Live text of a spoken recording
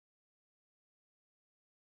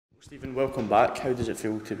Stephen, welcome back. How does it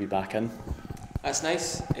feel to be back in? That's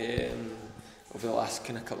nice. Over the last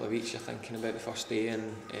kind of couple of weeks, you're thinking about the first day,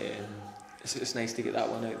 and it's nice to get that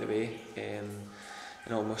one out of the way.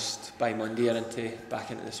 And almost by Monday, you're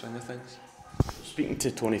back into the swing of things. Speaking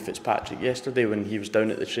to Tony Fitzpatrick yesterday when he was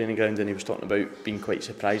down at the training ground, and he was talking about being quite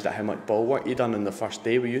surprised at how much ball work you done on the first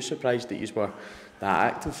day. Were you surprised that you were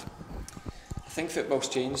that active? I think football's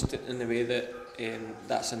changed in the way that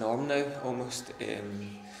that's a norm now, almost.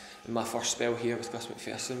 In my first spell here with Gus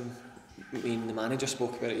McPherson, the manager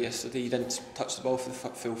spoke about it yesterday. You didn't touch the ball for the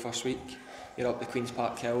full first week. You're up the Queen's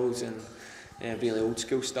Park Hills and really old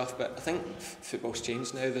school stuff. But I think football's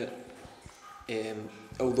changed now that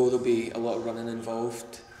although there'll be a lot of running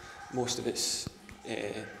involved, most of it's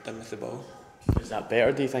done with the ball. Is that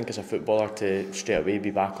better, do you think, as a footballer, to straight away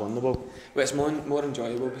be back on the ball? Well, it's more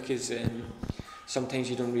enjoyable because sometimes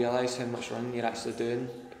you don't realise how much running you're actually doing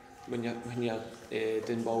when you're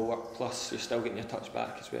doing ball work, plus you're still getting your touch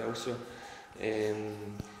back as well. So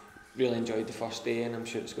really enjoyed the first day, and I'm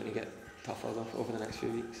sure it's going to get tougher over the next few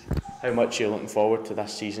weeks. How much are you looking forward to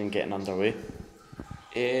this season getting underway?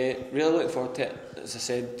 Really looking forward to it. As I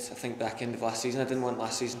said, I think back end of last season, I didn't want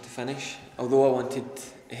last season to finish. Although I wanted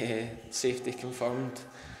safety confirmed,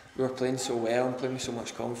 we were playing so well and playing with so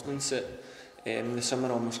much confidence that the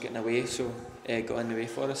summer almost getting away, so got in the way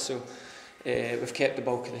for us. So we've kept the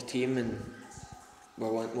bulk of the team, and we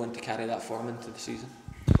want to carry that form into the season.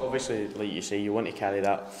 Obviously, like you say, you want to carry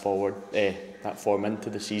that forward, that form into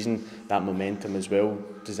the season, that momentum as well.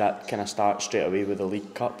 Does that kind of start straight away with the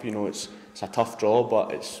League Cup? You know, it's a tough draw,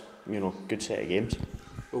 but it's good set of games.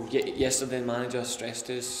 Well, yesterday the manager stressed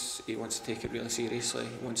us. He wants to take it really seriously.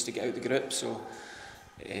 He wants to get out the group, so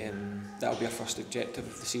that'll be our first objective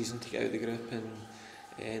of the season, to get out the group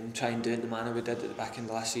and try and do it in the manner we did at the back end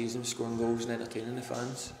of last season, scoring goals and entertaining the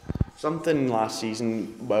fans. Something last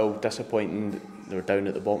season, well, disappointing. They were down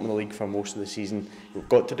at the bottom of the league for most of the season. We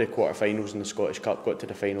got to the quarter-finals in the Scottish Cup, got to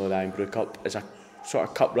the final of the Iron Brew Cup. Is a sort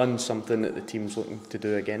of cup run something that the team's looking to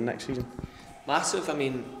do again next season? Massive. I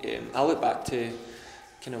mean, I look back to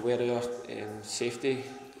kind of where our safety,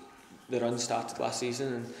 the run started last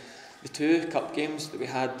season, and the two cup games that we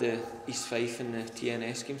had, the East Fife and the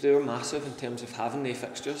TNS games, they were massive in terms of having the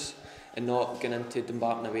fixtures and not going into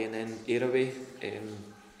Dumbarton away and then Ayr away.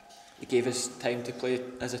 It gave us time to play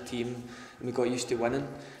as a team, and we got used to winning,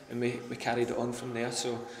 and we carried it on from there.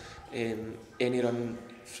 So any run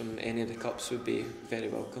from any of the cups would be very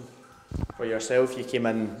welcome. For yourself, you came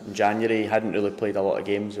in January, hadn't really played a lot of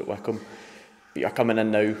games at Wycombe, but you're coming in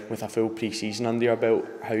now with a full pre-season under your belt.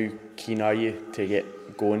 How keen are you to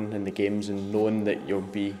get going in the games and knowing that you'll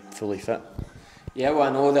be fully fit? Yeah, well, I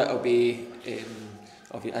know that I'll be,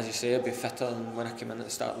 as you say, I'll be fitter than when I came in at the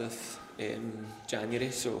start of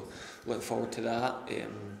January, so looking forward to that.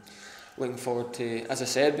 Looking forward to, as I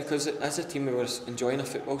said, because as a team we were enjoying our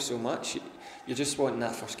football so much, you're just wanting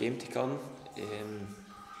that first game to come. And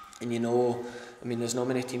I mean, there's not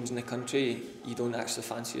many teams in the country you don't actually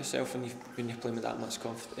fancy yourself when you're playing with that much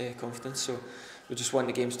confidence. So we just want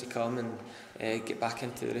the games to come and get back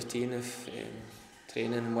into the routine of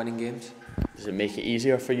training and winning games. Does it make it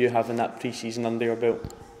easier for you having that pre-season under your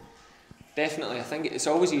belt? Definitely. I think it's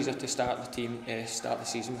always easier to start the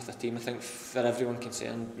season with a team. I think for everyone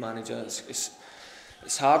concerned, manager,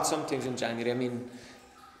 it's hard sometimes in January. I mean,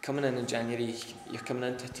 coming in January, you're coming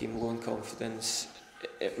into a team low in confidence.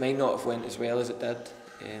 It might not have went as well as it did,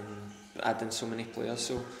 adding so many players.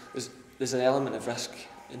 So there's an element of risk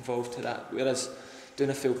involved to that. Whereas doing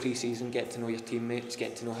a full pre-season, get to know your teammates,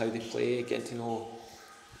 get to know how they play, get to know,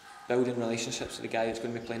 building relationships with the guy that's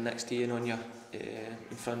going to be playing next to you and on your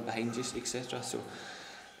in front, behind you, etc. So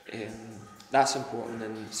that's important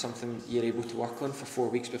and something you're able to work on for 4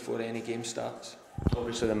 weeks before any game starts.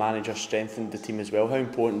 Obviously the manager strengthened the team as well. How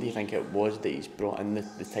important do you think it was that he's brought in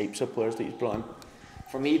the types of players that he's brought in?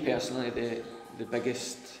 For me personally, the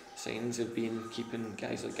biggest signs have been keeping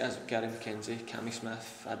guys like Gary McKenzie, Cammy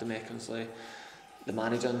Smith, Adam Eckersley, the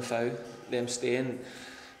manager and Fow, them staying.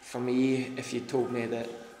 For me, if you told me that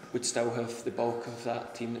we'd still have the bulk of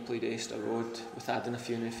that team that played Easter Road with adding a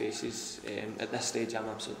few new faces, at this stage I'm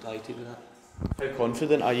absolutely delighted with that. How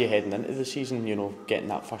confident are you heading into the season, getting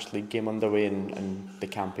that first league game underway and the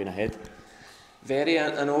campaign ahead? Very.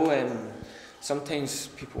 I know sometimes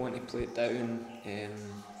people want to play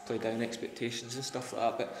down expectations and stuff like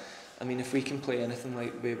that, but I mean, if we can play anything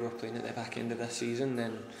like we were playing at the back end of this season,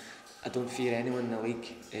 then I don't fear anyone in the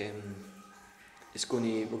league. It's going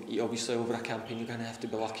to, obviously over a campaign you're going to have to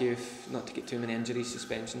be lucky if not to get too many injuries,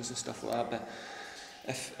 suspensions and stuff like that, but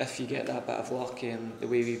if you get that bit of luck, the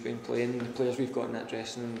way we've been playing, the players we've got in that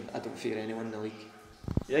dressing room, I don't fear anyone in the league.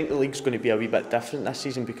 You think the league's going to be a wee bit different this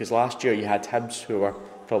season, because last year you had Hibs, who were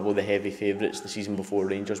probably the heavy favourites. The season before,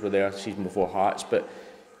 Rangers were there, the season before Hearts, but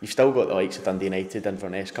you've still got the likes of Dundee United,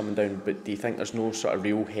 Inverness coming down. But do you think there's no sort of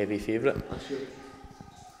real heavy favourite this year?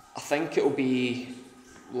 I think it'll be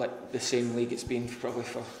like the same league it's been probably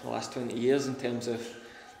for the last 20 years in terms of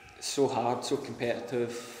it's so hard, so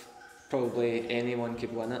competitive, probably anyone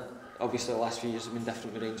could win it. Obviously the last few years have been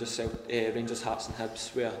different with Rangers, Hearts and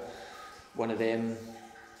Hibs, where one of them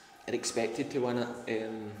are expected to win it.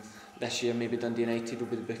 This year maybe Dundee United will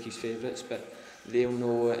be the bookies' favourites, but they'll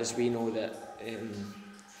know, as we know, that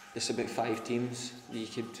there's about 5 teams that you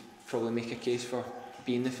could probably make a case for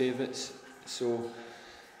being the favourites. So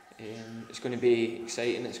it's going to be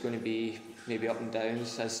exciting, it's going to be maybe up and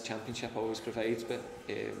downs, as Championship always provides, but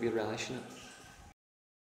we're relishing it.